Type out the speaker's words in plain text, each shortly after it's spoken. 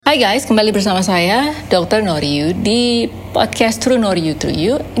Hai guys, kembali bersama saya Dr. Noriyu di podcast True Noriyu True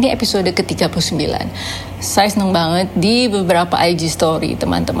You. Ini episode ke-39. Saya seneng banget di beberapa IG story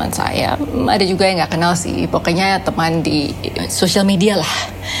teman-teman saya. Ada juga yang gak kenal sih, pokoknya teman di sosial media lah.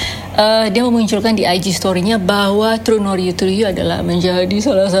 Dia memunculkan di IG story-nya bahwa True Noriyu True You adalah menjadi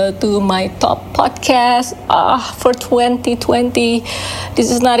salah satu my top podcast for 2020.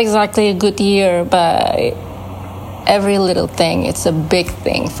 This is not exactly a good year, but every little thing, it's a big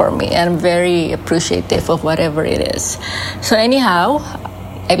thing for me. And I'm very appreciative of whatever it is. So anyhow,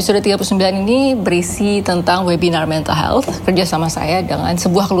 episode 39 ini berisi tentang webinar mental health kerja sama saya dengan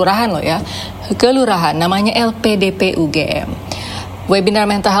sebuah kelurahan loh ya. Kelurahan namanya LPDP UGM. Webinar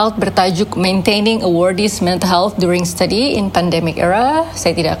mental health bertajuk Maintaining Awardees Mental Health During Study in Pandemic Era.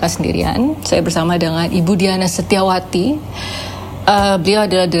 Saya tidak akan sendirian. Saya bersama dengan Ibu Diana Setiawati. Beliau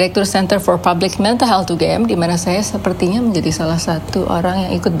adalah Direktur Center for Public Mental Health UGM, di mana saya sepertinya menjadi salah satu orang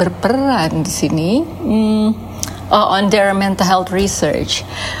yang ikut berperan di sini on their mental health research.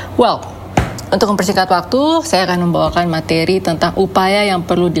 Well, untuk mempersingkat waktu, saya akan membawakan materi tentang upaya yang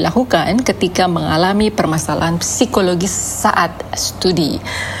perlu dilakukan ketika mengalami permasalahan psikologis saat studi.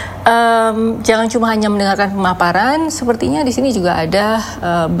 Jangan cuma hanya mendengarkan pemaparan, sepertinya di sini juga ada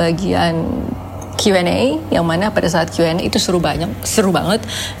bagian Q&A, yang mana pada saat Q&A itu seru banget,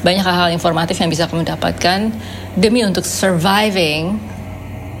 banyak hal-hal informatif yang bisa kamu dapatkan demi untuk surviving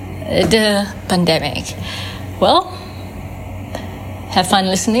the pandemic. Well, have fun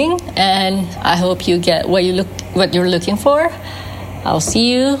listening, and I hope you get what you're looking for. I'll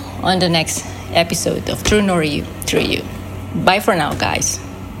see you on the next episode of True Noriyu True You. Bye for now, guys.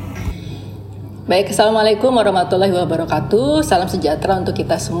 Baik, Assalamualaikum warahmatullahi wabarakatuh. Salam sejahtera untuk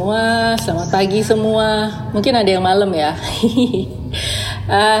kita semua. Selamat pagi semua. Mungkin ada yang malam ya.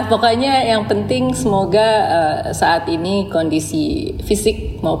 Pokoknya yang penting semoga saat ini kondisi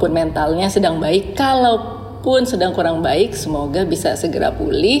fisik maupun mentalnya sedang baik. Kalaupun sedang kurang baik, semoga bisa segera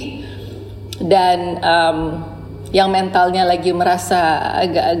pulih. Dan yang mentalnya lagi merasa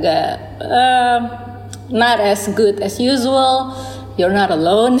agak-agak not as good as usual, you're not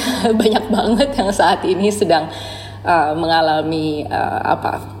alone. Banyak banget yang saat ini sedang mengalami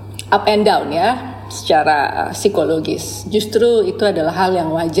up and down ya, secara psikologis. Justru itu adalah hal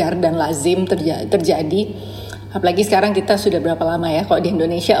yang wajar dan lazim terjadi. Apalagi sekarang kita sudah berapa lama ya, kalau di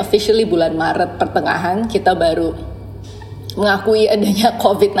Indonesia officially bulan Maret pertengahan kita baru mengakui adanya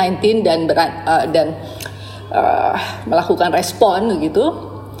COVID-19 dan melakukan respon begitu.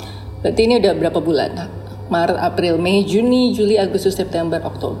 Berarti ini udah berapa bulan? Maret, April, Mei, Juni, Juli, Agustus, September,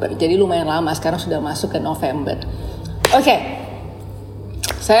 Oktober. Jadi lumayan lama, sekarang sudah masuk ke November. Oke.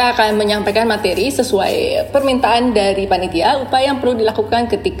 Saya akan menyampaikan materi sesuai permintaan dari panitia, upaya yang perlu dilakukan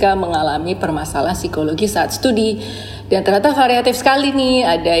ketika mengalami permasalahan psikologi saat studi. Dan ternyata variatif sekali nih,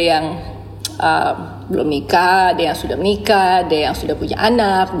 ada yang belum nikah, ada yang sudah menikah, ada yang sudah punya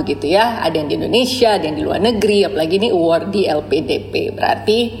anak, begitu ya. Ada yang di Indonesia, ada yang di luar negeri, apalagi ini awardee LPDP.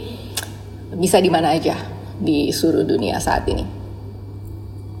 Berarti bisa di mana aja di seluruh dunia saat ini.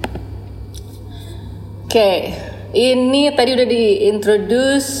 Oke, ini tadi udah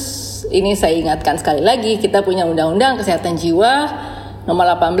diintroduce. Ini saya ingatkan sekali lagi, kita punya Undang-Undang Kesehatan Jiwa nomor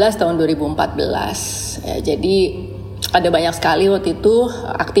 18 tahun 2014. Ya, jadi ada banyak sekali waktu itu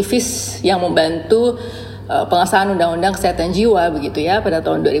aktivis yang membantu pengesahan Undang-Undang Kesehatan Jiwa begitu ya pada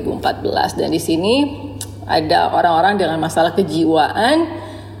tahun 2014. Dan di sini ada orang-orang dengan masalah kejiwaan,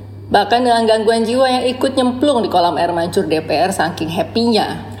 bahkan dengan gangguan jiwa yang ikut nyemplung di kolam air mancur DPR saking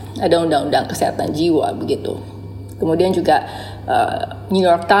happy-nya ada Undang-Undang Kesehatan Jiwa begitu. Kemudian juga New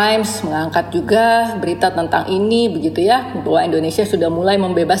York Times mengangkat juga berita tentang ini begitu ya, bahwa Indonesia sudah mulai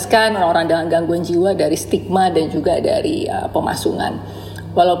membebaskan orang-orang dengan gangguan jiwa dari stigma dan juga dari pemasungan.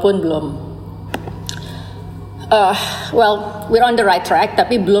 Walaupun belum we're on the right track,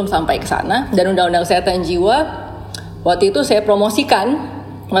 tapi belum sampai ke sana. Dan Undang-Undang Kesehatan Jiwa waktu itu saya promosikan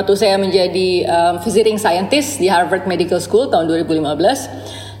waktu saya menjadi visiting scientist di Harvard Medical School tahun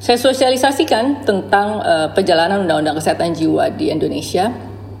 2015. Saya sosialisasikan tentang perjalanan Undang-Undang Kesehatan Jiwa di Indonesia.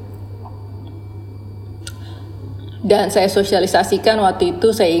 Dan saya sosialisasikan waktu itu,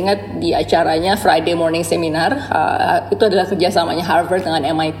 saya ingat di acaranya Friday Morning Seminar. Itu adalah kerjasamanya Harvard dengan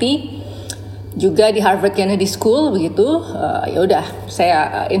MIT. Juga di Harvard Kennedy School begitu. Ya udah,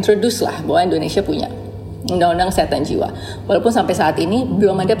 saya introduce lah bahwa Indonesia punya Undang-Undang Kesehatan Jiwa. Walaupun sampai saat ini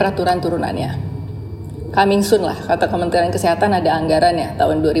belum ada peraturan turunannya. Coming soon lah, kata Kementerian Kesehatan ada anggarannya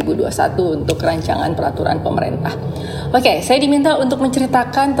tahun 2021 untuk rancangan peraturan pemerintah. Oke, saya diminta untuk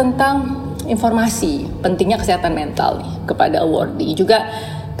menceritakan tentang informasi pentingnya kesehatan mental nih kepada awardee. Juga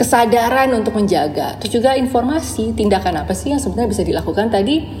kesadaran untuk menjaga. Terus juga informasi, tindakan apa sih yang sebenarnya bisa dilakukan.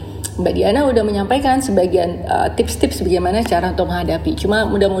 Tadi Mbak Diana udah menyampaikan sebagian tips-tips bagaimana cara untuk menghadapi. Cuma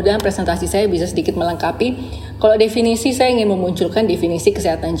mudah-mudahan presentasi saya bisa sedikit melengkapi. Kalau definisi, saya ingin memunculkan definisi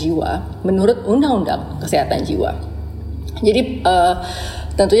kesehatan jiwa menurut Undang-Undang Kesehatan Jiwa. Jadi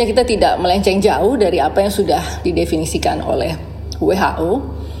tentunya kita tidak melenceng jauh dari apa yang sudah didefinisikan oleh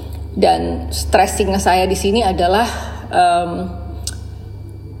WHO. Dan stressing saya di sini adalah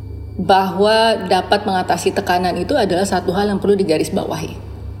bahwa dapat mengatasi tekanan itu adalah satu hal yang perlu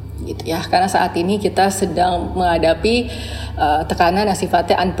digarisbawahi. Gitu ya, karena saat ini kita sedang menghadapi tekanan yang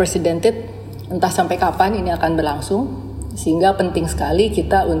sifatnya unprecedented, entah sampai kapan ini akan berlangsung, sehingga penting sekali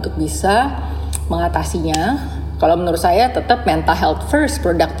kita untuk bisa mengatasinya. Kalau menurut saya tetap mental health first,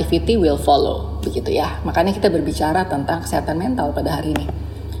 productivity will follow, begitu ya. Makanya kita berbicara tentang kesehatan mental pada hari ini.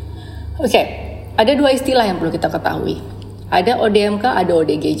 Oke, ada dua istilah yang perlu kita ketahui. Ada ODMK, ada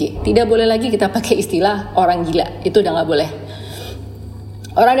ODGJ. Tidak boleh lagi kita pakai istilah orang gila, itu udah nggak boleh.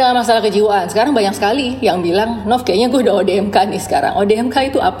 Orang dengan masalah kejiwaan, sekarang banyak sekali yang bilang, Nov kayaknya gue udah ODMK nih sekarang.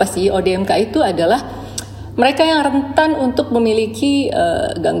 ODMK itu apa sih? ODMK itu adalah mereka yang rentan untuk memiliki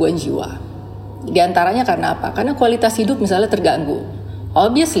gangguan jiwa. Di antaranya karena apa? Karena kualitas hidup misalnya terganggu.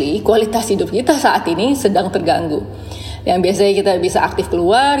 Obviously, kualitas hidup kita saat ini sedang terganggu. Yang biasanya kita bisa aktif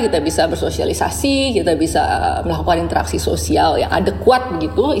keluar, kita bisa bersosialisasi, kita bisa melakukan interaksi sosial yang adekuat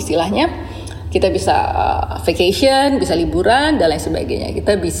begitu istilahnya. Kita bisa vacation, bisa liburan, dan lain sebagainya.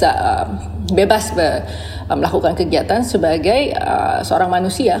 Kita bisa bebas melakukan kegiatan sebagai seorang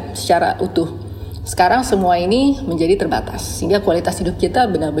manusia secara utuh. Sekarang semua ini menjadi terbatas, sehingga kualitas hidup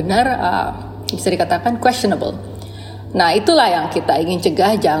kita benar-benar bisa dikatakan questionable. Nah, itulah yang kita ingin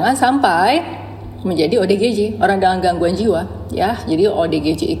cegah, jangan sampai menjadi ODGJ, orang dengan gangguan jiwa. Ya, jadi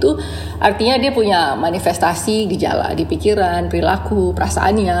ODGJ itu artinya dia punya manifestasi gejala di pikiran, perilaku,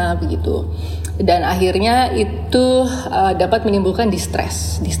 perasaannya begitu. Dan akhirnya itu dapat menimbulkan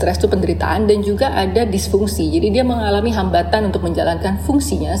distress. Distress itu penderitaan dan juga ada disfungsi. Jadi dia mengalami hambatan untuk menjalankan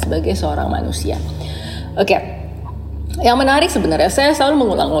fungsinya sebagai seorang manusia. Oke, yang menarik sebenarnya saya selalu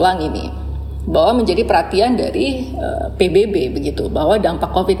mengulang-ulang ini, bahwa menjadi perhatian dari PBB begitu, bahwa dampak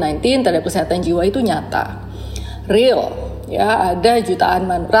COVID-19 terhadap kesehatan jiwa itu nyata, real. Ya, ada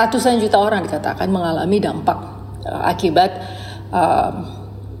ratusan juta orang dikatakan mengalami dampak akibat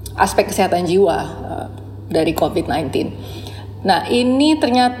aspek kesehatan jiwa dari COVID-19. Nah, ini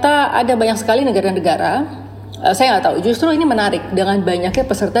ternyata ada banyak sekali negara-negara, saya nggak tahu, justru ini menarik, dengan banyaknya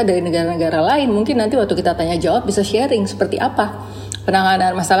peserta dari negara-negara lain, mungkin nanti waktu kita tanya jawab bisa sharing seperti apa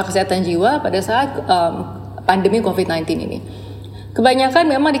penanganan masalah kesehatan jiwa pada saat pandemi COVID-19 ini. Kebanyakan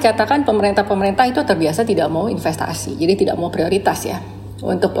memang dikatakan pemerintah-pemerintah itu terbiasa tidak mau investasi, jadi tidak mau prioritas ya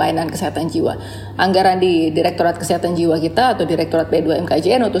untuk pelayanan kesehatan jiwa. Anggaran di Direktorat Kesehatan Jiwa kita atau Direktorat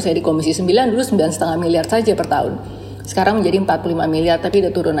P2MKJN waktu saya di Komisi 9 dulu 9,5 miliar saja per tahun. Sekarang menjadi 45 miliar tapi udah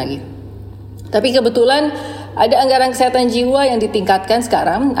turun lagi. Tapi kebetulan ada anggaran kesehatan jiwa yang ditingkatkan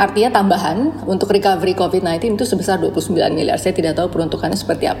sekarang, artinya tambahan untuk recovery COVID-19 itu sebesar 29 miliar. Saya tidak tahu peruntukannya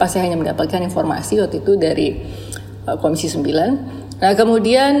seperti apa, saya hanya mendapatkan informasi waktu itu dari Komisi 9. Nah,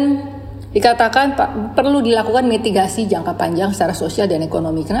 kemudian dikatakan perlu dilakukan mitigasi jangka panjang secara sosial dan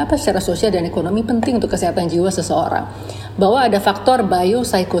ekonomi. Kenapa secara sosial dan ekonomi penting untuk kesehatan jiwa seseorang? Bahwa ada faktor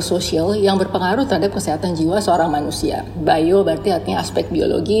biopsikososial yang berpengaruh terhadap kesehatan jiwa seorang manusia. Bio berarti artinya aspek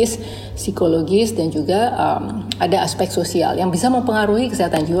biologis, psikologis, dan juga ada aspek sosial yang bisa mempengaruhi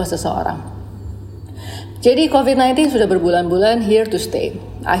kesehatan jiwa seseorang. Jadi COVID-19 sudah berbulan-bulan here to stay.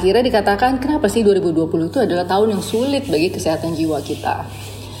 Akhirnya dikatakan kenapa sih 2020 itu adalah tahun yang sulit bagi kesehatan jiwa kita.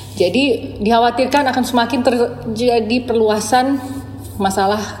 Jadi dikhawatirkan akan semakin terjadi perluasan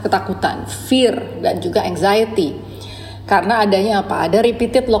masalah ketakutan, fear, dan juga anxiety. Karena adanya apa? Ada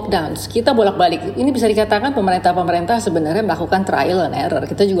repeated lockdowns. Kita bolak-balik. Ini bisa dikatakan pemerintah-pemerintah sebenarnya melakukan trial and error.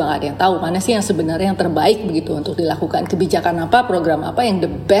 Kita juga nggak ada yang tahu mana sih yang sebenarnya yang terbaik begitu untuk dilakukan. Kebijakan apa, program apa yang the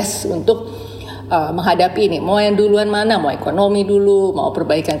best untuk menghadapi ini. Mau yang duluan mana? Mau ekonomi dulu, mau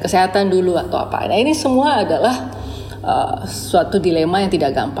perbaikan kesehatan dulu, atau apa. Nah, ini semua adalah suatu dilema yang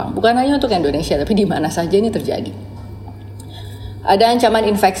tidak gampang. Bukan hanya untuk Indonesia, tapi di mana saja ini terjadi. Ada ancaman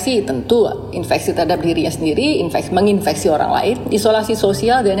infeksi, tentu infeksi terhadap dirinya sendiri, menginfeksi orang lain, isolasi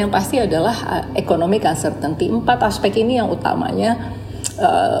sosial, dan yang pasti adalah economic uncertainty. 4 aspek ini yang utamanya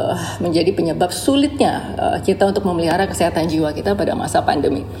menjadi penyebab sulitnya kita untuk memelihara kesehatan jiwa kita pada masa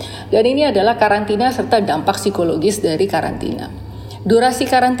pandemi. Dan ini adalah karantina serta dampak psikologis dari karantina. Durasi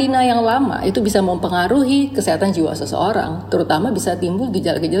karantina yang lama itu bisa mempengaruhi kesehatan jiwa seseorang, terutama bisa timbul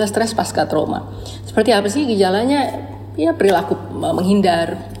gejala-gejala stres pasca trauma. Seperti apa sih gejalanya? Ya, perilaku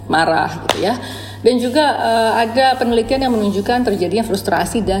menghindar, marah gitu ya. Dan juga ada penelitian yang menunjukkan terjadinya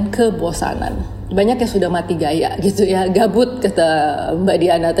frustrasi dan kebosanan. Banyak yang sudah mati gaya gitu ya, gabut kata Mbak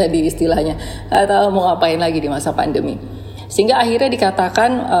Diana tadi istilahnya, atau mau ngapain lagi di masa pandemi. Sehingga akhirnya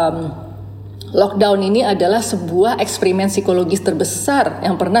dikatakan lockdown ini adalah sebuah eksperimen psikologis terbesar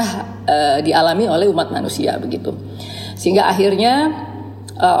yang pernah dialami oleh umat manusia begitu. Sehingga akhirnya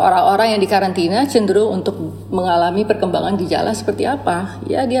orang-orang yang dikarantina cenderung untuk mengalami perkembangan gejala seperti apa?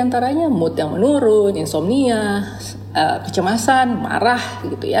 Ya diantaranya mood yang menurun, insomnia, kecemasan, marah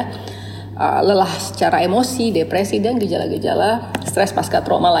gitu ya, lelah secara emosi, depresi, dan gejala-gejala stres pasca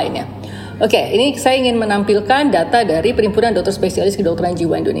trauma lainnya. Oke, ini saya ingin menampilkan data dari Perhimpunan Dokter Spesialis Kedokteran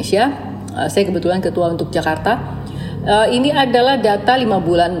Jiwa Indonesia. Saya kebetulan ketua untuk Jakarta. Ini adalah data 5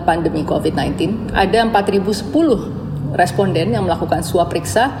 bulan pandemi COVID-19. Ada 4.010 responden yang melakukan swab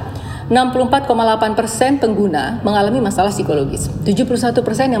periksa. 64,8% pengguna mengalami masalah psikologis. 71%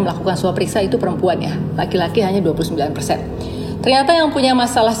 yang melakukan swab periksa itu perempuan ya. Laki-laki hanya 29%. Ternyata yang punya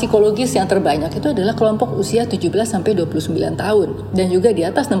masalah psikologis yang terbanyak itu adalah kelompok usia 17-29 tahun. Dan juga di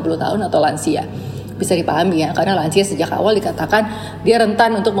atas 60 tahun atau lansia. Bisa dipahami ya, karena lansia sejak awal dikatakan dia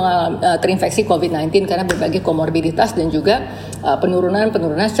rentan untuk terinfeksi COVID-19 karena berbagai komorbiditas dan juga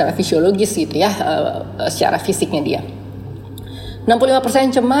penurunan secara fisiologis gitu ya, secara fisiknya dia.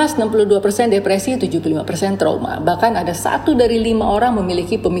 65% cemas, 62% depresi, 75% trauma. Bahkan ada 1 dari 5 orang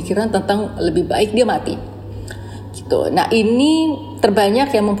memiliki pemikiran tentang lebih baik dia mati. Gitu. Nah ini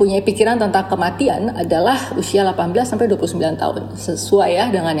terbanyak yang mempunyai pikiran tentang kematian adalah usia 18-29 tahun. Sesuai ya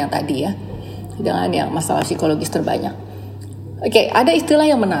dengan yang tadi ya, dengan yang masalah psikologis terbanyak. Oke, ada istilah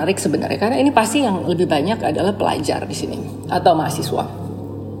yang menarik sebenarnya karena ini pasti yang lebih banyak adalah pelajar di sini atau mahasiswa.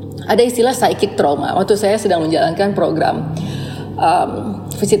 Ada istilah psychic trauma. Waktu saya sedang menjalankan program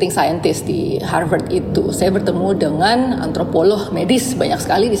visiting scientist di Harvard itu, saya bertemu dengan antropolog medis banyak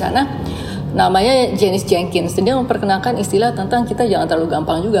sekali di sana. Namanya Janice Jenkins. Dan dia memperkenalkan istilah tentang kita jangan terlalu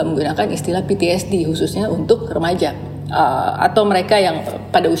gampang juga menggunakan istilah PTSD khususnya untuk remaja atau mereka yang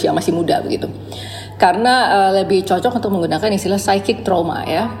pada usia masih muda begitu. Karena lebih cocok untuk menggunakan istilah psychic trauma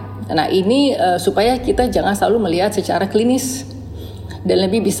ya. Nah ini supaya kita jangan selalu melihat secara klinis dan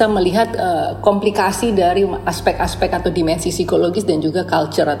lebih bisa melihat komplikasi dari aspek-aspek atau dimensi psikologis dan juga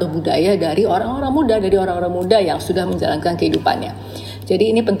culture atau budaya dari orang-orang muda yang sudah menjalankan kehidupannya.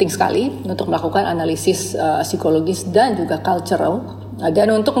 Jadi ini penting sekali untuk melakukan analisis psikologis dan juga cultural dan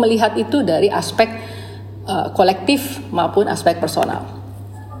untuk melihat itu dari aspek kolektif maupun aspek personal.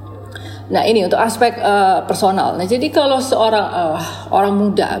 Nah ini untuk aspek personal. Nah jadi kalau seorang orang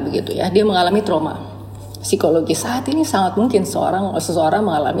muda begitu ya, dia mengalami trauma psikologis, saat ini sangat mungkin seseorang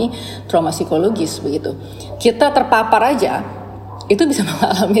mengalami trauma psikologis begitu. Kita terpapar aja itu bisa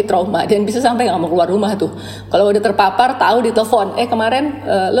mengalami trauma dan bisa sampai nggak mau keluar rumah tuh. Kalau udah terpapar tahu ditelepon, kemarin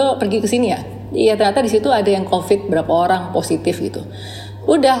lo pergi ke sini ya? Iya ternyata di situ ada yang COVID berapa orang positif gitu.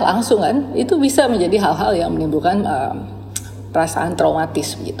 Udah langsung kan, itu bisa menjadi hal-hal yang menimbulkan perasaan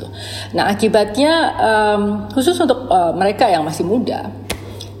traumatis begitu. Nah akibatnya khusus untuk mereka yang masih muda.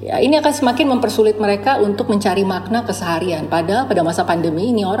 Ya, ini akan semakin mempersulit mereka untuk mencari makna keseharian. Padahal pada masa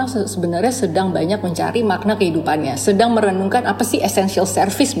pandemi ini orang sebenarnya sedang banyak mencari makna kehidupannya. Sedang merenungkan apa sih essential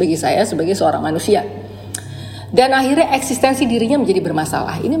service bagi saya sebagai seorang manusia. Dan akhirnya eksistensi dirinya menjadi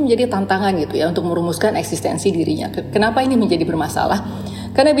bermasalah. Ini menjadi tantangan gitu ya untuk merumuskan eksistensi dirinya. Kenapa ini menjadi bermasalah?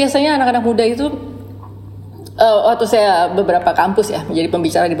 Karena biasanya anak-anak muda itu waktu saya beberapa kampus ya, menjadi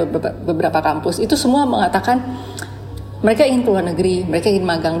pembicara di beberapa kampus, itu semua mengatakan mereka ingin keluar negeri, mereka ingin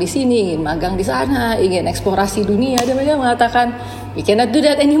magang di sini, ingin magang di sana, ingin eksplorasi dunia, dan mereka mengatakan we cannot do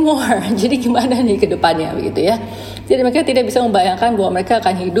that anymore. Jadi gimana nih ke depannya begitu ya. Jadi mereka tidak bisa membayangkan bahwa mereka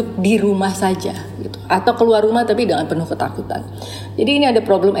akan hidup di rumah saja gitu, atau keluar rumah tapi dengan penuh ketakutan. Jadi ini ada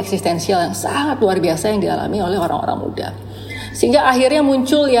problem eksistensial yang sangat luar biasa yang dialami oleh orang-orang muda. Sehingga akhirnya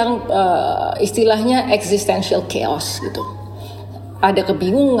muncul yang istilahnya existential chaos gitu. Ada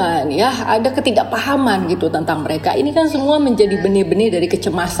kebingungan ya, ada ketidakpahaman gitu tentang mereka. Ini kan semua menjadi benih-benih dari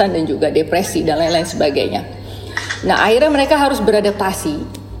kecemasan dan juga depresi dan lain-lain sebagainya. Nah akhirnya mereka harus beradaptasi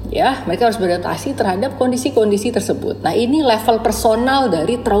ya, mereka harus beradaptasi terhadap kondisi-kondisi tersebut. Nah ini level personal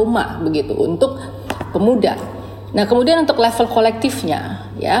dari trauma begitu untuk pemuda. Nah kemudian untuk level kolektifnya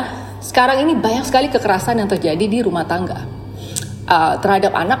ya, sekarang ini banyak sekali kekerasan yang terjadi di rumah tangga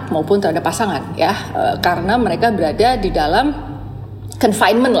terhadap anak maupun terhadap pasangan ya, karena mereka berada di dalam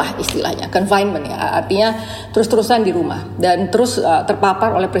confinement lah istilahnya, confinement ya, artinya terus-terusan di rumah dan terus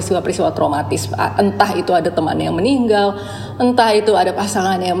terpapar oleh peristiwa-peristiwa traumatis. Entah itu ada temannya yang meninggal, entah itu ada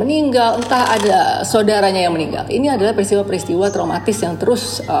pasangannya yang meninggal, entah ada saudaranya yang meninggal. Ini adalah peristiwa-peristiwa traumatis yang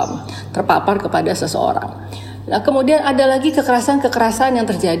terus terpapar kepada seseorang. Nah, kemudian ada lagi kekerasan-kekerasan yang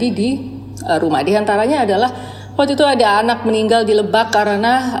terjadi di rumah. Di antaranya adalah waktu itu ada anak meninggal di Lebak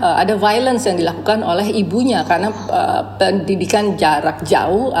karena ada violence yang dilakukan oleh ibunya karena pendidikan jarak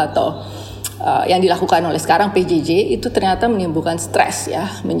jauh atau yang dilakukan oleh sekarang PJJ itu ternyata menimbulkan stres ya,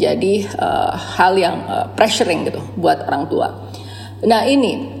 menjadi hal yang pressuring gitu buat orang tua.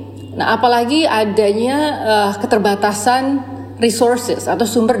 Nah apalagi adanya keterbatasan resources atau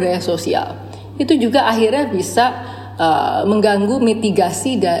sumber daya sosial itu juga akhirnya bisa mengganggu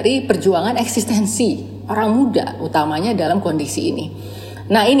mitigasi dari perjuangan eksistensi orang muda utamanya dalam kondisi ini.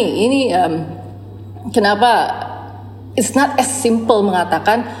 Nah ini kenapa it's not as simple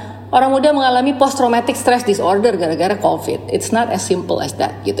mengatakan orang muda mengalami post-traumatic stress disorder gara-gara COVID. It's not as simple as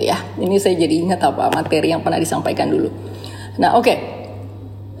that gitu ya. Ini saya jadi ingat materi yang pernah disampaikan dulu. Nah oke.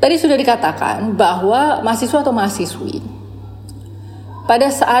 Tadi sudah dikatakan bahwa mahasiswa atau mahasiswi pada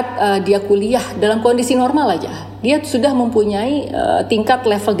saat dia kuliah dalam kondisi normal aja, dia sudah mempunyai tingkat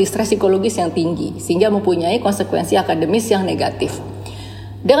level distress psikologis yang tinggi sehingga mempunyai konsekuensi akademis yang negatif.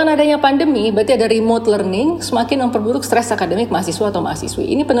 Dengan adanya pandemi, berarti ada remote learning semakin memperburuk stres akademik mahasiswa atau mahasiswi.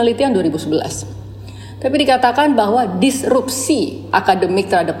 Ini penelitian 2011. Tapi dikatakan bahwa disrupsi akademik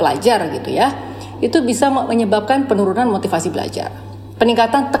terhadap pelajar gitu ya, itu bisa menyebabkan penurunan motivasi belajar,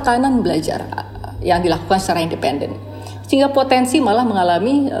 peningkatan tekanan belajar yang dilakukan secara independen, sehingga potensi malah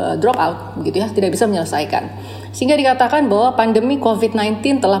mengalami drop out gitu ya, tidak bisa menyelesaikan. Sehingga dikatakan bahwa pandemi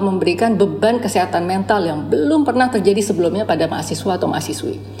COVID-19 telah memberikan beban kesehatan mental yang belum pernah terjadi sebelumnya pada mahasiswa atau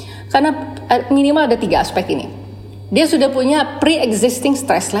mahasiswi. Karena minimal ada 3 aspek ini. Dia sudah punya pre-existing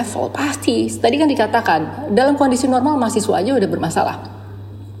stress level, pasti. Tadi kan dikatakan, dalam kondisi normal mahasiswa aja udah bermasalah.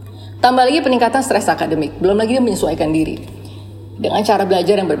 Tambah lagi peningkatan stres akademik, belum lagi dia menyesuaikan diri dengan cara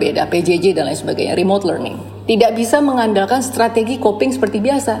belajar yang berbeda, PJJ dan lain sebagainya, remote learning. Tidak bisa mengandalkan strategi coping seperti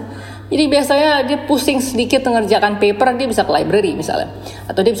biasa. Jadi biasanya dia pusing sedikit mengerjakan paper, dia bisa ke library misalnya,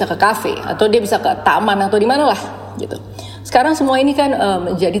 atau dia bisa ke cafe, atau dia bisa ke taman atau di mana lah gitu. Sekarang semua ini kan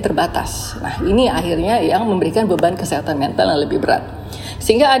menjadi terbatas. Nah ini akhirnya yang memberikan beban kesehatan mental yang lebih berat.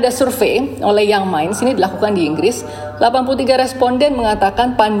 Sehingga ada survei oleh Young Minds, ini dilakukan di Inggris, 83 responden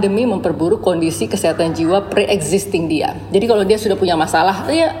mengatakan pandemi memperburuk kondisi kesehatan jiwa pre-existing dia. Jadi kalau dia sudah punya masalah,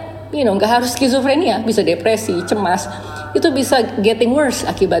 ya nggak harus skizofrenia, bisa depresi, cemas, itu bisa getting worse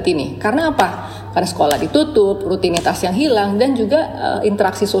akibat ini. Karena apa? Karena sekolah ditutup, rutinitas yang hilang, dan juga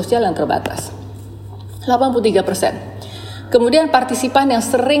interaksi sosial yang terbatas. 83%. Kemudian partisipan yang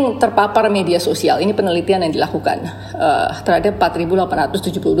sering terpapar media sosial, ini penelitian yang dilakukan terhadap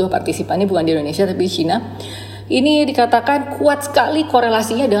 4.872 partisipan, ini bukan di Indonesia tapi di China. Ini dikatakan kuat sekali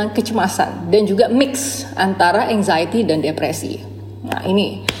korelasinya dengan kecemasan dan juga mix antara anxiety dan depresi. Nah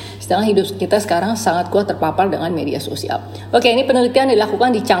ini, sedangkan hidup kita sekarang sangat kuat terpapar dengan media sosial. Oke, ini penelitian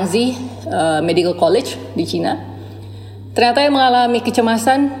dilakukan di Changzhi Medical College di China. Ternyata yang mengalami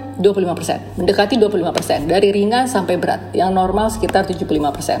kecemasan 25%, mendekati 25%, dari ringan sampai berat, yang normal sekitar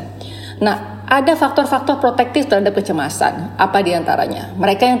 75%. Nah, ada faktor-faktor protektif terhadap kecemasan. Apa diantaranya?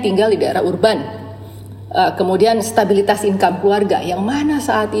 Mereka yang tinggal di daerah urban, kemudian stabilitas income keluarga, yang mana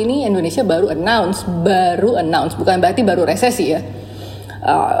saat ini Indonesia baru announce, bukan berarti baru resesi ya.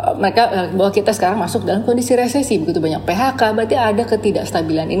 Mereka bahwa kita sekarang masuk dalam kondisi resesi, begitu banyak PHK, berarti ada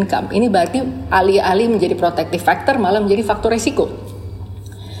ketidakstabilan income. Ini berarti alih-alih menjadi protective factor malah menjadi faktor resiko.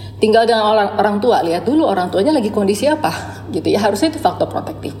 Tinggal dengan orang tua, lihat dulu orang tuanya lagi kondisi apa, gitu ya, harusnya itu faktor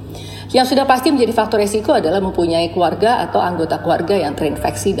protektif. Yang sudah pasti menjadi faktor resiko adalah mempunyai keluarga atau anggota keluarga yang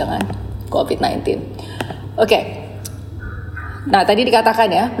terinfeksi dengan COVID-19. Oke. Nah, tadi dikatakan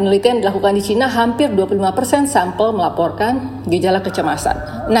ya, penelitian dilakukan di Cina, hampir 25% sampel melaporkan gejala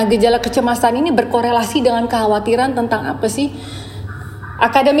kecemasan. Nah, gejala kecemasan ini berkorelasi dengan kekhawatiran tentang apa sih?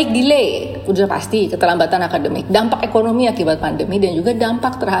 Academic delay, sudah pasti keterlambatan akademik, dampak ekonomi akibat pandemi, dan juga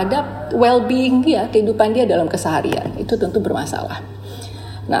dampak terhadap well-being dia, kehidupan dia dalam keseharian. Itu tentu bermasalah.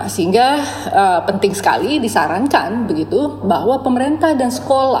 Nah, sehingga penting sekali disarankan begitu bahwa pemerintah dan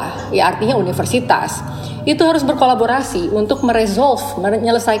sekolah, ya artinya universitas, itu harus berkolaborasi untuk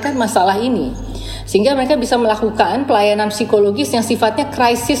menyelesaikan masalah ini. Sehingga mereka bisa melakukan pelayanan psikologis yang sifatnya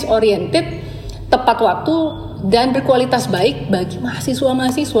crisis oriented, tepat waktu, dan berkualitas baik bagi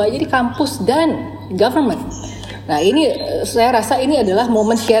mahasiswa-mahasiswa, jadi kampus dan government. Nah ini saya rasa ini adalah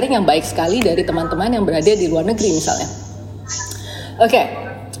momen sharing yang baik sekali dari teman-teman yang berada di luar negeri misalnya.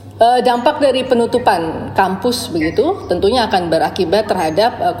 Oke. Dampak dari penutupan kampus begitu tentunya akan berakibat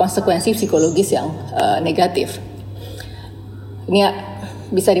terhadap konsekuensi psikologis yang negatif. Ini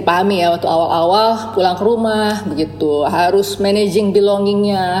bisa dipahami ya, waktu awal-awal pulang ke rumah begitu harus managing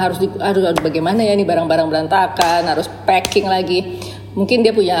belongingnya, harus bagaimana ya, ini barang-barang berantakan, harus packing lagi. Mungkin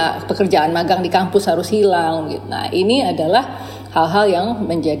dia punya pekerjaan magang di kampus harus hilang gitu. Nah, ini adalah hal-hal yang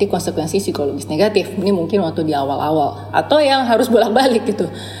menjadi konsekuensi psikologis negatif. Ini mungkin waktu di awal-awal, atau yang harus bolak-balik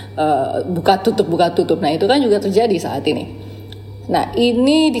gitu, buka tutup. Nah, itu kan juga terjadi saat ini. Nah,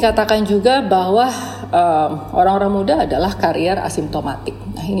 ini dikatakan juga bahwa orang-orang muda adalah karier asimptomatik.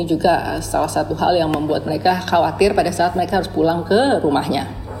 Nah, ini juga salah satu hal yang membuat mereka khawatir pada saat mereka harus pulang ke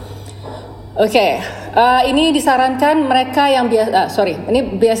rumahnya. Ini disarankan mereka yang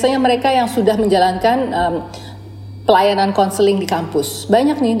biasanya mereka yang sudah menjalankan pelayanan konseling di kampus.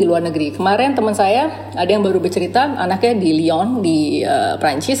 Banyak nih di luar negeri. Kemarin teman saya ada yang baru bercerita, anaknya di Lyon di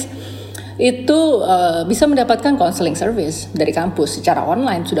Prancis itu bisa mendapatkan counseling service dari kampus secara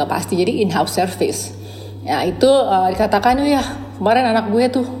online sudah pasti, jadi in-house service. Ya itu dikatakan kemarin anak gue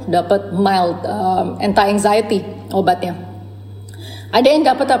tuh dapat mild anti-anxiety obatnya. Ada yang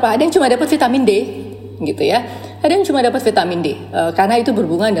dapat apa? Ada yang cuma dapat vitamin D, gitu ya. Ada yang cuma dapat vitamin D karena itu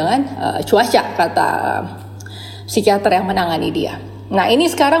berhubungan dengan cuaca, kata psikiater yang menangani dia. Nah,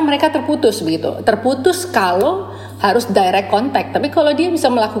 ini sekarang mereka terputus begitu. Terputus kalau harus direct contact. Tapi kalau dia bisa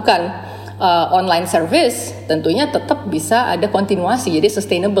melakukan online service, tentunya tetap bisa ada kontinuasi, jadi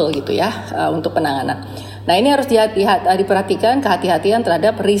sustainable gitu ya untuk penanganan. Nah, ini harus diperhatikan kehati-hatian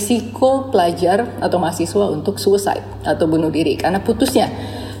terhadap risiko pelajar atau mahasiswa untuk suicide atau bunuh diri karena putusnya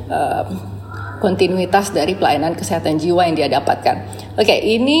kontinuitas dari pelayanan kesehatan jiwa yang dia dapatkan.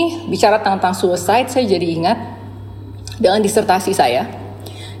 Ini bicara tentang suicide, saya jadi ingat dengan disertasi saya,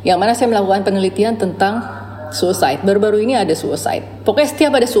 yang mana saya melakukan penelitian tentang suicide. Baru-baru ini ada suicide. Pokoknya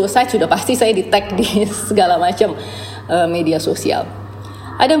setiap ada suicide sudah pasti saya di-tag di segala macam media sosial.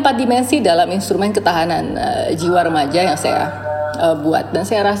 Ada 4 dimensi dalam instrumen ketahanan jiwa remaja yang saya buat, dan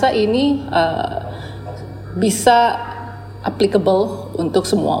saya rasa ini bisa applicable untuk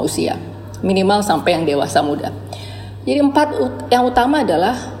semua usia, minimal sampai yang dewasa muda. Jadi 4 yang utama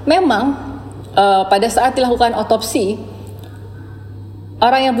adalah memang pada saat dilakukan otopsi,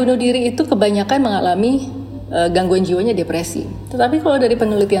 orang yang bunuh diri itu kebanyakan mengalami gangguan jiwanya depresi. Tetapi kalau dari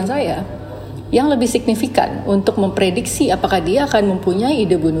penelitian saya, yang lebih signifikan untuk memprediksi apakah dia akan mempunyai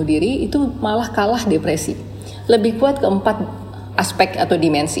ide bunuh diri itu malah kalah depresi. Lebih kuat ke 4 aspek atau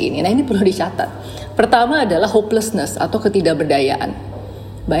dimensi ini. Nah, ini perlu dicatat. Pertama adalah hopelessness atau ketidakberdayaan.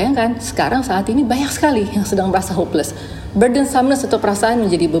 Bayangkan, sekarang saat ini banyak sekali yang sedang merasa hopeless. Burdensomeness atau perasaan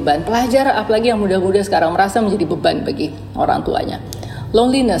menjadi beban. Pelajar apalagi yang muda-muda sekarang merasa menjadi beban bagi orang tuanya.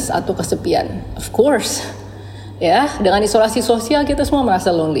 Loneliness atau kesepian. Of course. Ya, dengan isolasi sosial kita semua merasa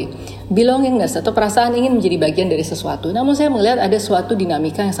lonely. Belongingness atau perasaan ingin menjadi bagian dari sesuatu. Namun saya melihat ada suatu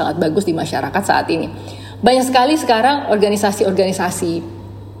dinamika yang sangat bagus di masyarakat saat ini. Banyak sekali sekarang organisasi-organisasi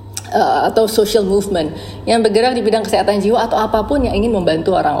atau social movement yang bergerak di bidang kesehatan jiwa atau apapun yang ingin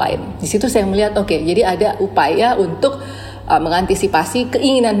membantu orang lain. Di situ saya melihat jadi ada upaya untuk mengantisipasi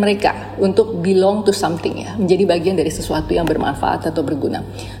keinginan mereka untuk belong to something, ya, menjadi bagian dari sesuatu yang bermanfaat atau berguna.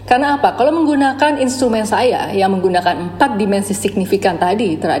 Karena apa? Kalau menggunakan instrumen saya yang menggunakan 4 dimensi signifikan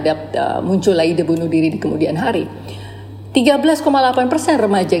tadi terhadap munculnya ide bunuh diri di kemudian hari, 13,8%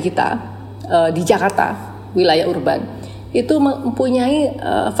 remaja kita di Jakarta, wilayah urban, itu mempunyai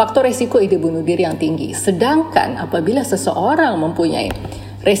faktor resiko ide bunuh diri yang tinggi. Sedangkan apabila seseorang mempunyai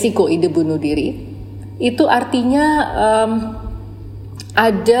resiko ide bunuh diri, itu artinya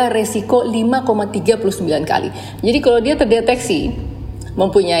ada resiko 5,39 kali. Jadi kalau dia terdeteksi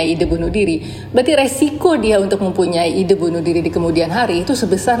mempunyai ide bunuh diri, berarti resiko dia untuk mempunyai ide bunuh diri di kemudian hari itu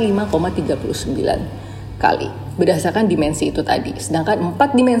sebesar 5,39 kali berdasarkan dimensi itu tadi. Sedangkan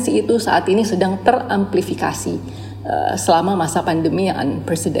 4 dimensi itu saat ini sedang teramplifikasi selama masa pandemi yang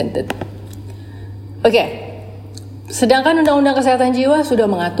unprecedented. Sedangkan Undang-Undang Kesehatan Jiwa sudah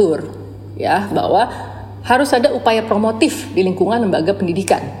mengatur ya bahwa harus ada upaya promotif di lingkungan lembaga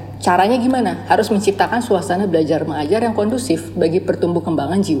pendidikan. Caranya gimana? Harus menciptakan suasana belajar mengajar yang kondusif bagi pertumbuh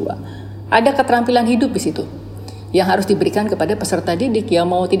kembangan jiwa. Ada keterampilan hidup di situ yang harus diberikan kepada peserta didik yang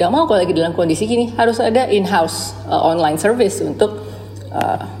mau tidak mau kalau lagi dalam kondisi gini harus ada in-house online service untuk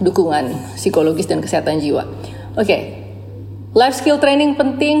dukungan psikologis dan kesehatan jiwa. Life skill training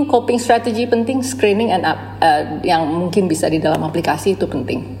penting, coping strategy penting, screening and up yang mungkin bisa di dalam aplikasi itu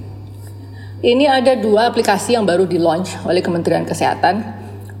penting. Ini ada 2 aplikasi yang baru di-launch oleh Kementerian Kesehatan.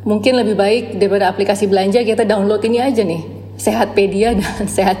 Mungkin lebih baik daripada aplikasi belanja kita download ini aja nih, Sehatpedia dan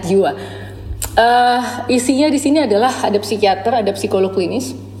Sehat Jiwa. Isinya di sini adalah ada psikiater, ada psikolog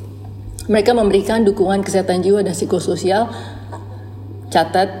klinis. Mereka memberikan dukungan kesehatan jiwa dan psikososial,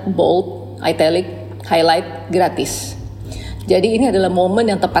 catat, bold, italic, highlight, gratis. Jadi ini adalah momen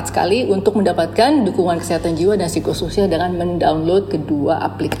yang tepat sekali untuk mendapatkan dukungan kesehatan jiwa dan psikososial dengan mendownload kedua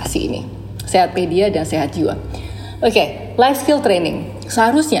aplikasi ini, Sehatpedia dan Sehat Jiwa. Oke, life skill training.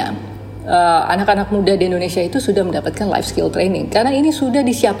 Seharusnya anak-anak muda di Indonesia itu sudah mendapatkan life skill training karena ini sudah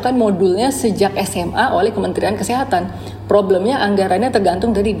disiapkan modulnya sejak SMA oleh Kementerian Kesehatan. Problemnya anggarannya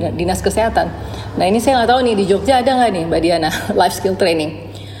tergantung dari Dinas Kesehatan. Nah ini saya nggak tahu nih di Jogja ada nggak nih Mbak Diana life skill training.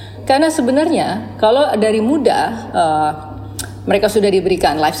 Karena sebenarnya kalau dari muda mereka sudah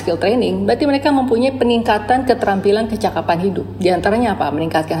diberikan life skill training, berarti mereka mempunyai peningkatan keterampilan kecakapan hidup. Di antaranya apa?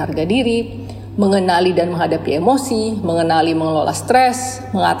 Meningkatkan harga diri, mengenali dan menghadapi emosi, mengenali mengelola stres,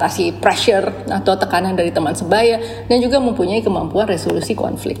 mengatasi pressure atau tekanan dari teman sebaya, dan juga mempunyai kemampuan resolusi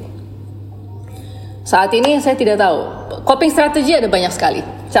konflik. Saat ini saya tidak tahu, coping strategi ada banyak sekali.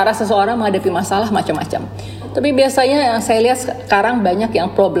 Cara seseorang menghadapi masalah macam-macam. Tapi biasanya yang saya lihat sekarang banyak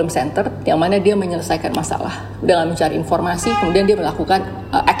yang problem center, yang mana dia menyelesaikan masalah dengan mencari informasi, kemudian dia melakukan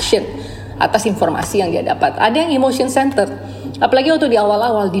action atas informasi yang dia dapat. Ada yang emotion center, apalagi waktu di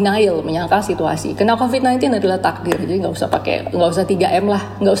awal-awal denial, menyangkal situasi. Kena COVID-19 adalah takdir, jadi nggak usah 3M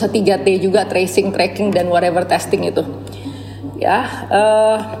lah, nggak usah 3T juga, tracing, tracking, dan whatever testing itu. Ya,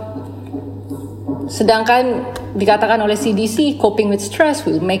 sedangkan dikatakan oleh CDC, coping with stress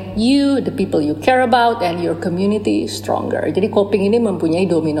will make you, the people you care about, and your community stronger. Jadi coping ini mempunyai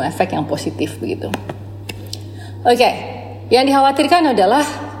domino effect yang positif begitu. Oke, yang dikhawatirkan adalah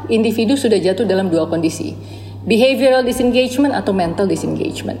individu sudah jatuh dalam dua kondisi. Behavioral disengagement atau mental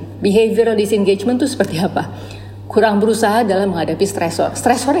disengagement. Behavioral disengagement itu seperti apa? Kurang berusaha dalam menghadapi stresor.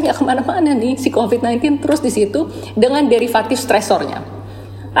 Stresornya nggak kemana-mana nih, si COVID-19 terus di situ dengan derivatif stresornya.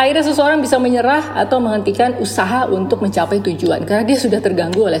 Akhirnya seseorang bisa menyerah atau menghentikan usaha untuk mencapai tujuan karena dia sudah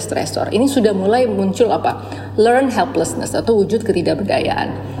terganggu oleh stresor. Ini sudah mulai muncul apa? Learn helplessness atau wujud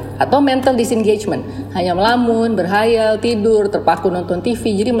ketidakberdayaan. Atau mental disengagement, hanya melamun, berhayal, tidur, terpaku nonton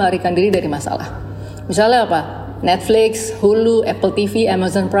TV, jadi melarikan diri dari masalah. Misalnya apa? Netflix, Hulu, Apple TV,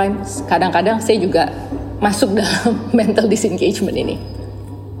 Amazon Prime. Kadang-kadang saya juga masuk dalam mental disengagement ini.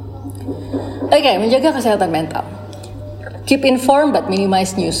 Oke, menjaga kesehatan mental. Keep informed but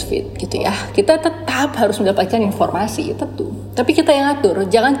minimize newsfeed gitu ya. Kita tetap harus mendapatkan informasi, tentu. Tapi kita yang atur,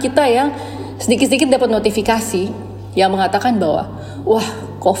 jangan kita yang sedikit-sedikit dapat notifikasi yang mengatakan bahwa wah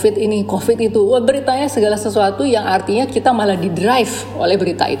COVID ini, COVID itu. Wah beritanya segala sesuatu yang artinya kita malah di-drive oleh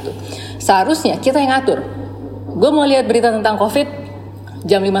berita itu. Seharusnya kita yang atur. Gue mau lihat berita tentang COVID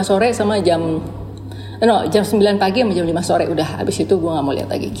jam 5 sore sama jam 9 pagi sama jam 5 sore. Udah, habis itu gue gak mau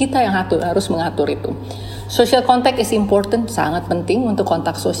lihat lagi. Kita yang atur, harus mengatur itu. Social contact is important, sangat penting untuk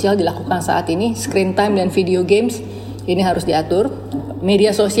kontak sosial dilakukan saat ini. Screen time dan video games ini harus diatur.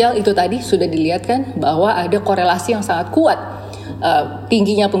 Media sosial itu tadi sudah dilihat kan bahwa ada korelasi yang sangat kuat.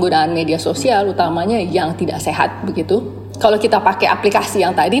 Tingginya penggunaan media sosial, utamanya yang tidak sehat begitu. Kalau kita pakai aplikasi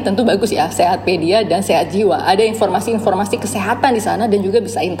yang tadi tentu bagus ya, Sehatpedia dan Sehat Jiwa. Ada informasi-informasi kesehatan di sana dan juga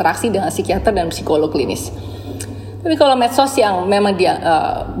bisa interaksi dengan psikiater dan psikolog klinis. Tapi kalau medsos yang memang dia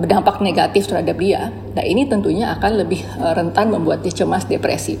berdampak negatif terhadap dia, nah ini tentunya akan lebih rentan membuat dia cemas,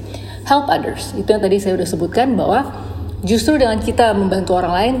 depresi. Help others, itu yang tadi saya sudah sebutkan bahwa justru dengan kita membantu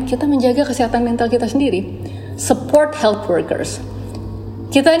orang lain, kita menjaga kesehatan mental kita sendiri. Support health workers.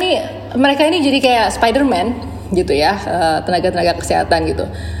 Mereka ini jadi kayak Spider-Man gitu ya, tenaga-tenaga kesehatan gitu.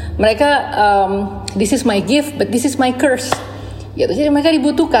 Mereka this is my gift, but this is my curse. Gitu. Jadi mereka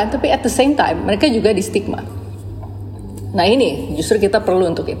dibutuhkan, tapi at the same time mereka juga di stigma. Nah ini justru kita perlu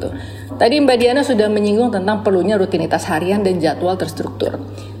untuk itu. Tadi Mbak Diana sudah menyinggung tentang perlunya rutinitas harian dan jadwal terstruktur.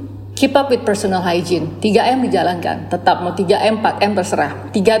 Keep up with personal hygiene. 3M dijalankan. Tetap mau 3M, 4M terserah.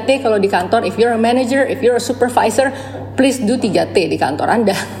 3T kalau di kantor, if you're a manager, if you're a supervisor, please do 3T di kantor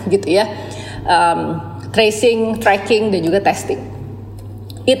Anda gitu ya. Tracing, tracking, dan juga testing.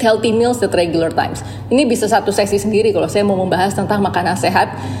 Eat healthy meals at regular times. Ini bisa satu sesi sendiri kalau saya mau membahas tentang makanan sehat.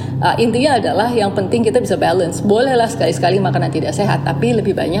 Intinya adalah yang penting kita bisa balance. Bolehlah sekali-sekali makanan tidak sehat, tapi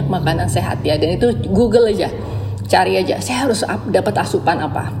lebih banyak makanan sehat ya. Dan itu Google aja, cari aja. Saya harus dapat asupan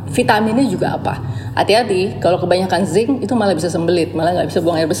apa, vitaminnya juga apa. Hati-hati kalau kebanyakan zinc itu malah bisa sembelit, malah nggak bisa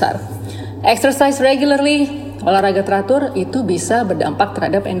buang air besar. Exercise regularly, olahraga teratur itu bisa berdampak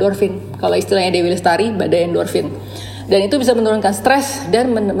terhadap endorfin. Kalau istilahnya Dewi Lestari, badai endorfin. Dan itu bisa menurunkan stres dan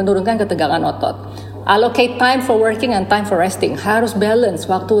menurunkan ketegangan otot. Allocate time for working and time for resting. Harus balance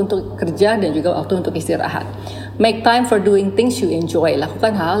waktu untuk kerja dan juga waktu untuk istirahat. Make time for doing things you enjoy.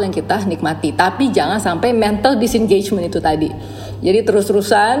 Lakukan hal yang kita nikmati. Tapi jangan sampai mental disengagement itu tadi. Jadi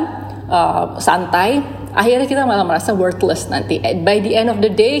terus-terusan santai. Akhirnya kita malah merasa worthless nanti. By the end of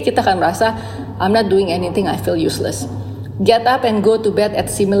the day kita akan merasa I'm not doing anything, I feel useless. Get up and go to bed at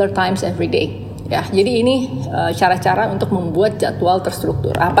similar times every day. Ya, jadi ini cara-cara untuk membuat jadwal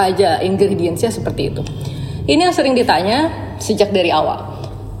terstruktur. Apa aja ingredientsnya seperti itu. Ini yang sering ditanya sejak dari awal.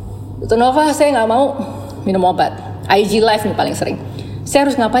 Dr. Nova, saya nggak mau minum obat. IG live nih paling sering. Saya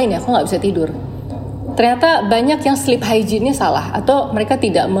harus ngapain ya? Aku nggak bisa tidur. Ternyata banyak yang sleep hygiene-nya salah atau mereka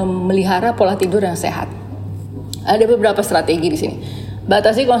tidak memelihara pola tidur yang sehat. Ada beberapa strategi di sini.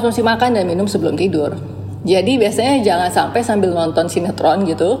 Batasi konsumsi makan dan minum sebelum tidur. Jadi biasanya jangan sampai sambil nonton sinetron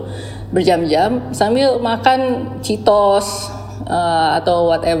gitu berjam-jam sambil makan Cheetos atau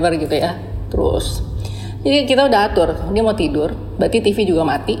whatever gitu ya. Terus jadi kita udah atur, dia mau tidur, berarti TV juga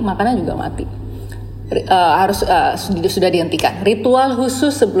mati, makanan juga mati. Sudah dihentikan. Ritual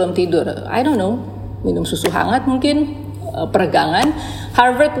khusus sebelum tidur, I don't know, minum susu hangat mungkin, peregangan.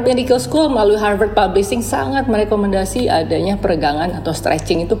 Harvard Medical School melalui Harvard Publishing sangat merekomendasi adanya peregangan atau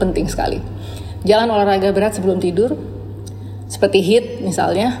stretching, itu penting sekali. Jangan olahraga berat sebelum tidur, seperti HIIT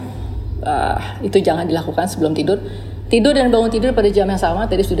misalnya, itu jangan dilakukan sebelum tidur. Tidur dan bangun tidur pada jam yang sama,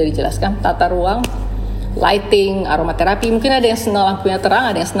 tadi sudah dijelaskan. Tata ruang, lighting, aromaterapi. Mungkin ada yang senang lampunya terang,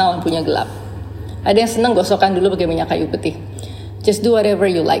 ada yang senang lampunya gelap. Ada yang senang gosokan dulu pakai minyak kayu putih. Just do whatever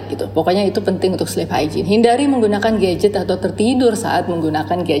you like gitu. Pokoknya itu penting untuk sleep hygiene. Hindari menggunakan gadget atau tertidur saat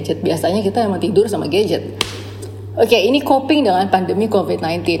menggunakan gadget. Biasanya kita emang tidur sama gadget. Oke, ini coping dengan pandemi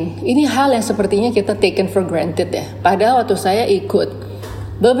COVID-19. Ini hal yang sepertinya kita taken for granted ya. Padahal waktu saya ikut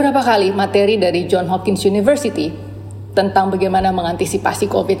beberapa kali materi dari Johns Hopkins University tentang bagaimana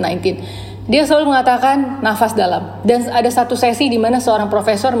mengantisipasi COVID-19. Dia selalu mengatakan nafas dalam. Dan ada satu sesi di mana seorang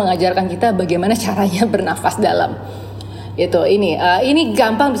profesor mengajarkan kita bagaimana caranya bernafas dalam. Ini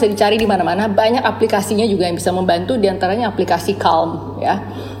gampang, bisa dicari di mana-mana. Banyak aplikasinya juga yang bisa membantu, diantaranya aplikasi Calm ya.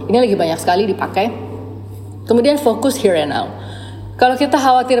 Ini lagi banyak sekali dipakai. Kemudian fokus here and now. Kalau kita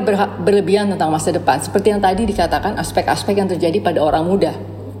khawatir berlebihan tentang masa depan, seperti yang tadi dikatakan, aspek-aspek yang terjadi pada orang muda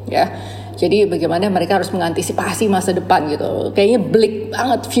ya. Jadi bagaimana mereka harus mengantisipasi masa depan gitu. Kayaknya bleak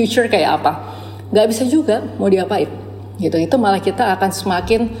banget, future kayak apa. Gak bisa juga, mau diapain gitu. Itu malah kita akan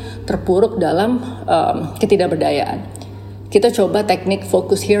semakin terpuruk dalam ketidakberdayaan. Kita coba teknik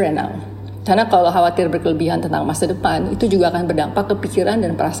focus here and now. Karena kalau khawatir berkelebihan tentang masa depan, itu juga akan berdampak ke pikiran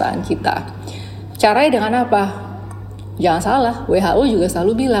dan perasaan kita. Caranya dengan apa? Jangan salah, WHO juga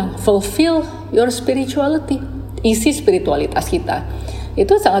selalu bilang, fulfill your spirituality. Isi spiritualitas kita.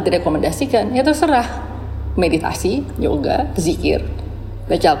 Itu sangat direkomendasikan. Ya terserah, meditasi, yoga, zikir,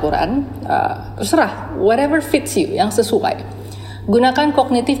 baca Al-Quran, terserah, whatever fits you, yang sesuai. Gunakan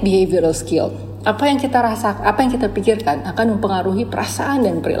cognitive behavioral skill. Apa yang kita rasakan, apa yang kita pikirkan akan mempengaruhi perasaan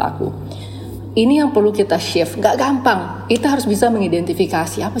dan perilaku. Ini yang perlu kita shift. Gak gampang. Kita harus bisa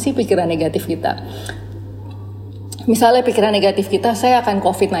mengidentifikasi apa sih pikiran negatif kita. Misalnya pikiran negatif kita, saya akan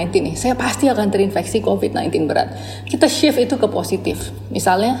COVID-19 nih, saya pasti akan terinfeksi COVID-19 berat. Kita shift itu ke positif.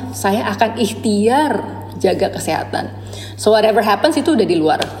 Misalnya, saya akan ikhtiar jaga kesehatan. So whatever happens itu udah di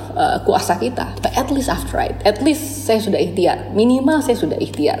luar kuasa kita. But at least I've tried. At least saya sudah ikhtiar. Minimal saya sudah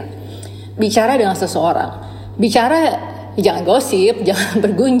ikhtiar. Bicara dengan seseorang. Bicara, jangan gosip, jangan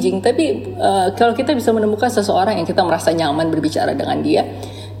bergunjing. Tapi kalau kita bisa menemukan seseorang yang kita merasa nyaman berbicara dengan dia,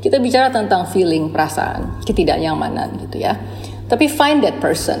 kita bicara tentang feeling, perasaan, ketidaknyamanan gitu ya. Tapi find that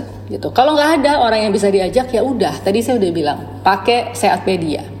person gitu. Kalau nggak ada orang yang bisa diajak, ya udah. Tadi saya udah bilang, pakai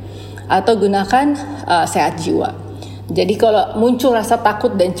Sehatpedia atau gunakan Sehat Jiwa. Jadi kalau muncul rasa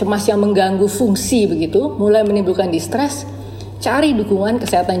takut dan cemas yang mengganggu fungsi begitu, mulai menimbulkan distress, cari dukungan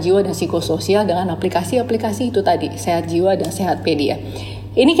kesehatan jiwa dan psikososial dengan aplikasi-aplikasi itu tadi, Sehat Jiwa dan Sehatpedia.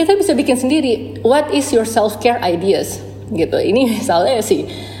 Ini kita bisa bikin sendiri. What is your self-care ideas? Gitu. Ini misalnya si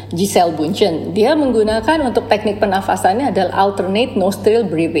Giselle Bundchen, dia menggunakan untuk teknik pernafasannya adalah alternate nostril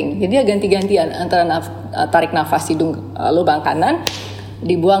breathing. Jadi dia ganti-gantian antara tarik nafas hidung lubang kanan,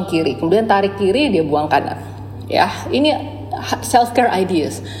 dibuang kiri, kemudian tarik kiri, dia buang kanan. Ya, ini self care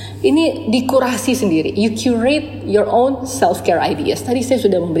ideas. Ini dikurasi sendiri. You curate your own self care ideas. Tadi saya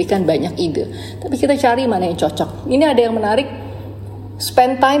sudah memberikan banyak ide, tapi kita cari mana yang cocok. Ini ada yang menarik.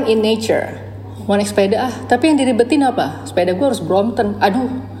 Spend time in nature. Mau naik sepeda tapi yang diribetin apa? Sepeda gue harus Brompton,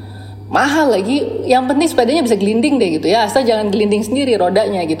 aduh mahal lagi. Yang penting sepedanya bisa gelinding deh gitu ya, asal jangan gelinding sendiri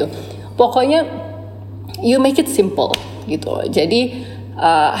rodanya gitu. Pokoknya you make it simple gitu. Jadi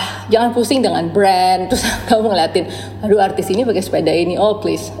jangan pusing dengan brand terus kamu ngeliatin, aduh artis ini pakai sepeda ini, oh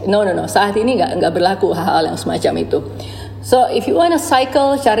please, no, saat ini nggak berlaku hal-hal yang semacam itu. So if you wanna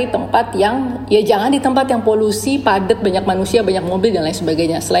cycle, cari tempat yang, ya jangan di tempat yang polusi, padat, banyak manusia, banyak mobil dan lain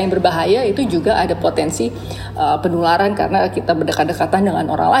sebagainya. Selain berbahaya, itu juga ada potensi penularan karena kita berdekatan dengan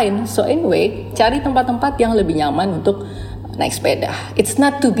orang lain. So anyway, cari tempat-tempat yang lebih nyaman untuk naik sepeda. It's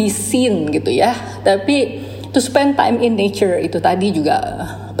not to be seen gitu ya, tapi to spend time in nature itu tadi juga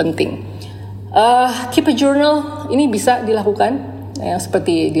penting. Keep a journal, ini bisa dilakukan, yang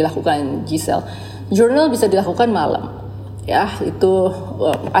seperti dilakukan Giselle. Journal bisa dilakukan malam. Ya, itu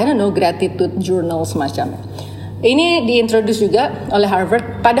I don't know, gratitude journal semacamnya. Ini diintroduce juga oleh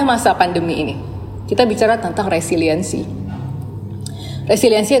Harvard pada masa pandemi ini. Kita bicara tentang resiliensi.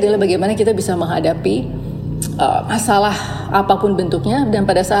 Resiliensi adalah bagaimana kita bisa menghadapi masalah apapun bentuknya, dan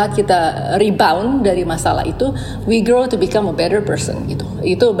pada saat kita rebound dari masalah itu, we grow to become a better person gitu.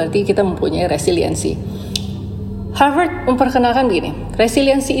 Itu berarti kita mempunyai resiliensi. Harvard memperkenalkan begini,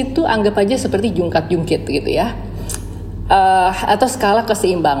 resiliensi itu anggap aja seperti jungkat-jungkit gitu ya, atau skala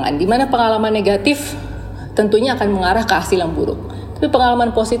keseimbangan, di mana pengalaman negatif tentunya akan mengarah ke hasil yang buruk, tapi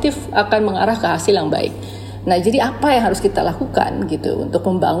pengalaman positif akan mengarah ke hasil yang baik. Nah, jadi apa yang harus kita lakukan gitu untuk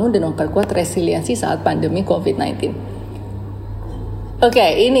membangun dan memperkuat resiliensi saat pandemi COVID-19? Oke,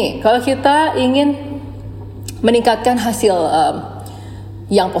 ini kalau kita ingin meningkatkan hasil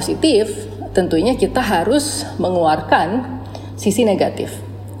yang positif, tentunya kita harus mengeluarkan sisi negatif.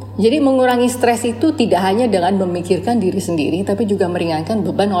 Jadi mengurangi stres itu tidak hanya dengan memikirkan diri sendiri, tapi juga meringankan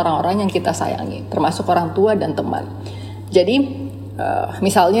beban orang-orang yang kita sayangi, termasuk orang tua dan teman. Jadi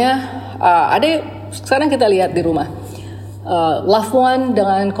misalnya ada sekarang kita lihat di rumah, loved one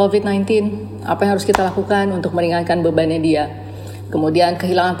dengan COVID-19, apa yang harus kita lakukan untuk meringankan bebannya dia. Kemudian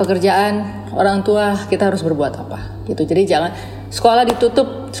kehilangan pekerjaan, orang tua, kita harus berbuat apa gitu. Jadi jangan sekolah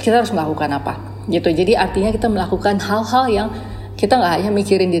ditutup, kita harus melakukan apa gitu. Jadi artinya kita melakukan hal-hal yang kita nggak hanya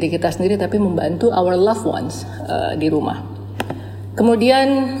mikirin diri kita sendiri, tapi membantu our loved ones di rumah.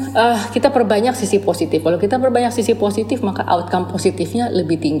 Kemudian kita perbanyak sisi positif. Kalau kita perbanyak sisi positif, maka outcome positifnya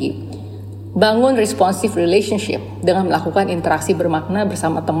lebih tinggi. Bangun responsive relationship dengan melakukan interaksi bermakna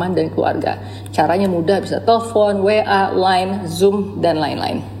bersama teman dan keluarga. Caranya mudah, bisa telepon, WA, Line, Zoom, dan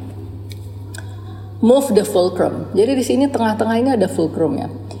lain-lain. Move the fulcrum. Jadi di sini tengah-tengah ini ada fulcrumnya.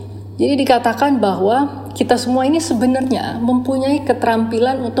 Jadi dikatakan bahwa kita semua ini sebenarnya mempunyai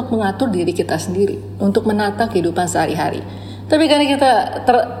keterampilan untuk mengatur diri kita sendiri, untuk menata kehidupan sehari-hari. Tapi karena kita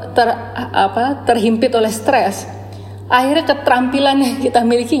terhimpit oleh stres, akhirnya keterampilan yang kita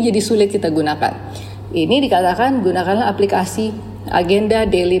miliki jadi sulit kita gunakan. Ini dikatakan gunakanlah aplikasi, agenda,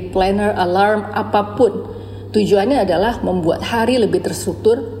 daily planner, alarm, apapun. Tujuannya adalah membuat hari lebih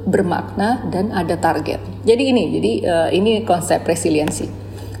terstruktur, bermakna, dan ada target. Jadi ini konsep resiliensi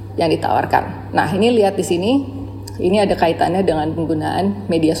yang ditawarkan. Nah, ini lihat di sini, ini ada kaitannya dengan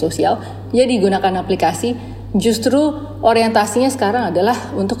penggunaan media sosial. Jadi gunakan aplikasi, justru orientasinya sekarang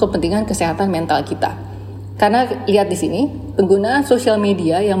adalah untuk kepentingan kesehatan mental kita. Karena lihat di sini, penggunaan sosial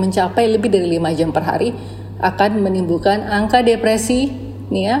media yang mencapai lebih dari 5 jam per hari akan menimbulkan angka depresi.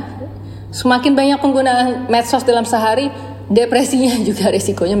 Nih ya, semakin banyak penggunaan medsos dalam sehari, depresinya juga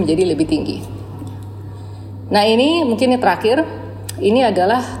resikonya menjadi lebih tinggi. Nah, ini mungkin yang terakhir, ini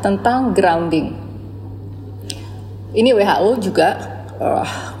adalah tentang grounding. Ini WHO juga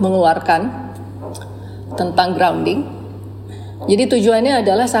mengeluarkan tentang grounding. Jadi tujuannya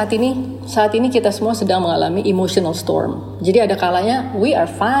adalah saat ini kita semua sedang mengalami emotional storm. Jadi ada kalanya we are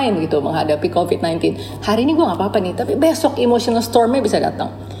fine gitu menghadapi COVID-19. Hari ini gue gak apa-apa nih, tapi besok emotional stormnya bisa datang.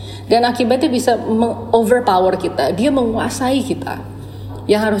 Dan akibatnya bisa overpower kita, dia menguasai kita.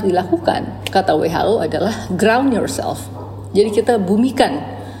 Yang harus dilakukan, kata WHO adalah ground yourself. Jadi kita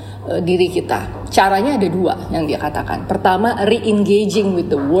bumikan diri kita. Caranya ada 2 yang dia katakan. Pertama, re-engaging with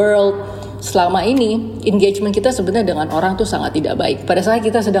the world. Selama ini engagement kita sebenarnya dengan orang tuh sangat tidak baik. Pada saat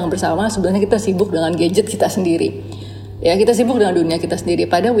kita sedang bersama, sebenarnya kita sibuk dengan gadget kita sendiri. Ya, kita sibuk dengan dunia kita sendiri.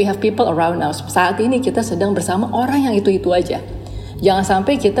 Padahal we have people around us. Saat ini kita sedang bersama orang yang itu-itu aja. Jangan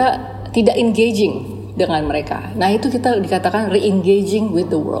sampai kita tidak engaging dengan mereka. Nah, itu kita dikatakan re-engaging with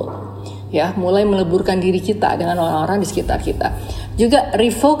the world. Ya, mulai meleburkan diri kita dengan orang-orang di sekitar kita. Juga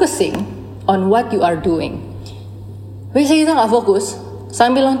refocusing on what you are doing. Biasanya kita nggak fokus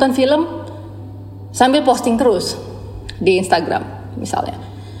sambil nonton film, sambil posting terus di Instagram misalnya,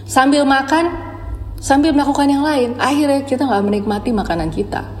 sambil makan, sambil melakukan yang lain. Akhirnya kita nggak menikmati makanan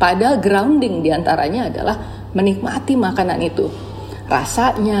kita. Padahal grounding diantaranya adalah menikmati makanan itu,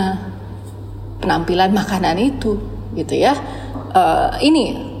 rasanya, penampilan makanan itu, gitu ya.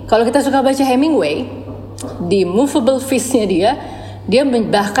 Ini kalau kita suka baca Hemingway, di Movable Feast-nya dia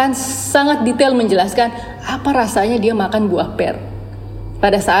bahkan sangat detail menjelaskan apa rasanya dia makan buah per.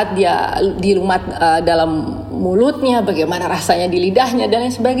 Pada saat dia dilumat dalam mulutnya, bagaimana rasanya di lidahnya dan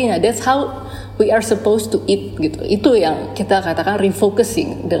lain sebagainya. That's how we are supposed to eat gitu. Itu yang kita katakan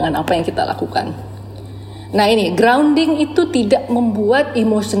refocusing dengan apa yang kita lakukan. Nah, ini grounding itu tidak membuat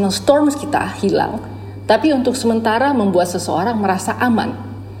emotional storms kita hilang, tapi untuk sementara membuat seseorang merasa aman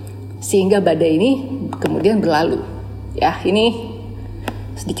sehingga badai ini kemudian berlalu. Ya, ini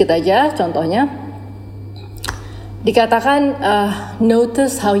sedikit aja contohnya. Dikatakan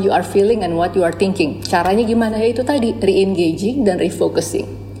notice how you are feeling and what you are thinking. Caranya gimana? Ya itu tadi, re-engaging dan refocusing.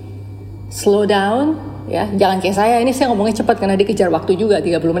 Slow down, ya. Jangan kayak ini saya ngomongnya cepat karena dikejar waktu juga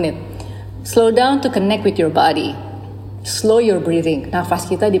 30 menit. Slow down to connect with your body. Slow your breathing. Nafas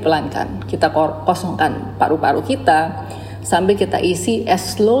kita dipelankan. Kita kosongkan paru-paru kita sambil kita isi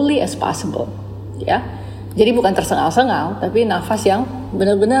as slowly as possible, ya. Jadi bukan tersengal-sengal, tapi nafas yang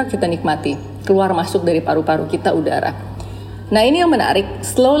benar-benar kita nikmati. Keluar masuk dari paru-paru kita udara. Nah, ini yang menarik.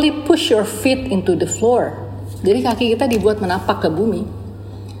 Slowly push your feet into the floor. Jadi kaki kita dibuat menapak ke bumi.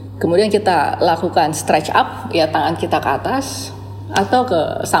 Kemudian kita lakukan stretch up, ya, tangan kita ke atas atau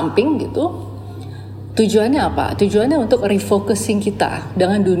ke samping gitu. Tujuannya apa? Tujuannya untuk refocusing kita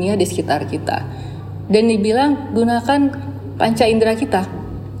dengan dunia di sekitar kita. Dan dibilang gunakan panca indera kita.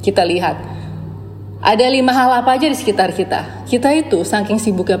 Kita lihat ada 5 hal apa aja di sekitar kita. Kita itu saking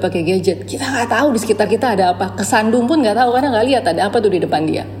sibuknya pakai gadget, kita nggak tahu di sekitar kita ada apa. Kesandung pun nggak tahu karena nggak lihat ada apa tuh di depan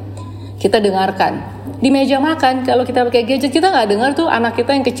dia. Kita dengarkan di meja makan. Kalau kita pakai gadget, kita nggak dengar tuh anak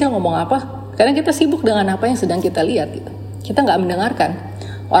kita yang kecil ngomong apa, karena kita sibuk dengan apa yang sedang kita lihat gitu. Kita nggak mendengarkan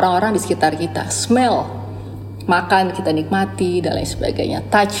orang-orang di sekitar kita. Smell, makan kita nikmati dan lain sebagainya.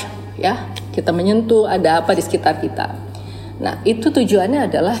 Touch, ya, kita menyentuh ada apa di sekitar kita. Nah, itu tujuannya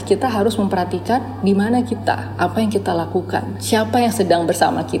adalah kita harus memperhatikan di mana kita, apa yang kita lakukan, siapa yang sedang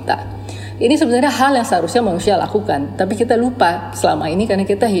bersama kita. Ini sebenarnya hal yang seharusnya manusia lakukan, tapi kita lupa selama ini karena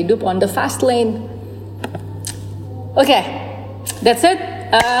kita hidup on the fast lane. Oke, that's it.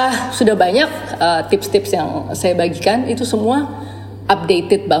 Sudah banyak tips-tips yang saya bagikan, itu semua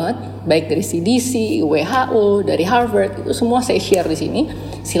updated banget, baik dari CDC, WHO, dari Harvard, itu semua saya share di sini.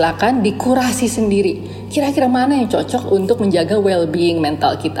 Silakan dikurasi sendiri. Kira-kira mana yang cocok untuk menjaga well-being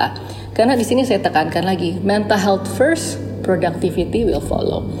mental kita? Karena di sini saya tekankan lagi, mental health first, productivity will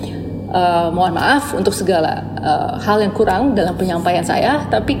follow. Mohon maaf untuk segala hal yang kurang dalam penyampaian saya.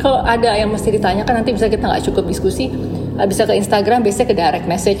 Tapi kalau ada yang mesti ditanyakan, nanti bisa kita nggak cukup diskusi, bisa ke Instagram, biasanya ke direct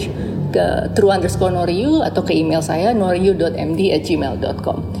message ke true_noriu atau ke email saya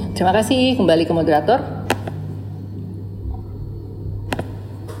noriu.md@gmail.com. Terima kasih. Kembali ke moderator.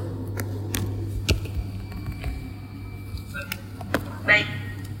 Baik,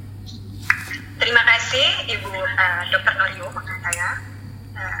 terima kasih Ibu Dr. Noriu saya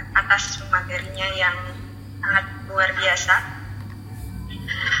atas materinya yang sangat luar biasa.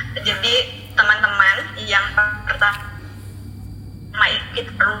 Jadi teman-teman yang pertama kita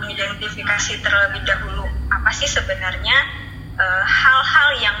perlu identifikasi terlebih dahulu apa sih sebenarnya hal-hal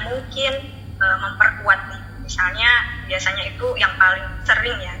yang mungkin memperkuat, misalnya biasanya itu yang paling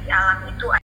sering ya dialami itu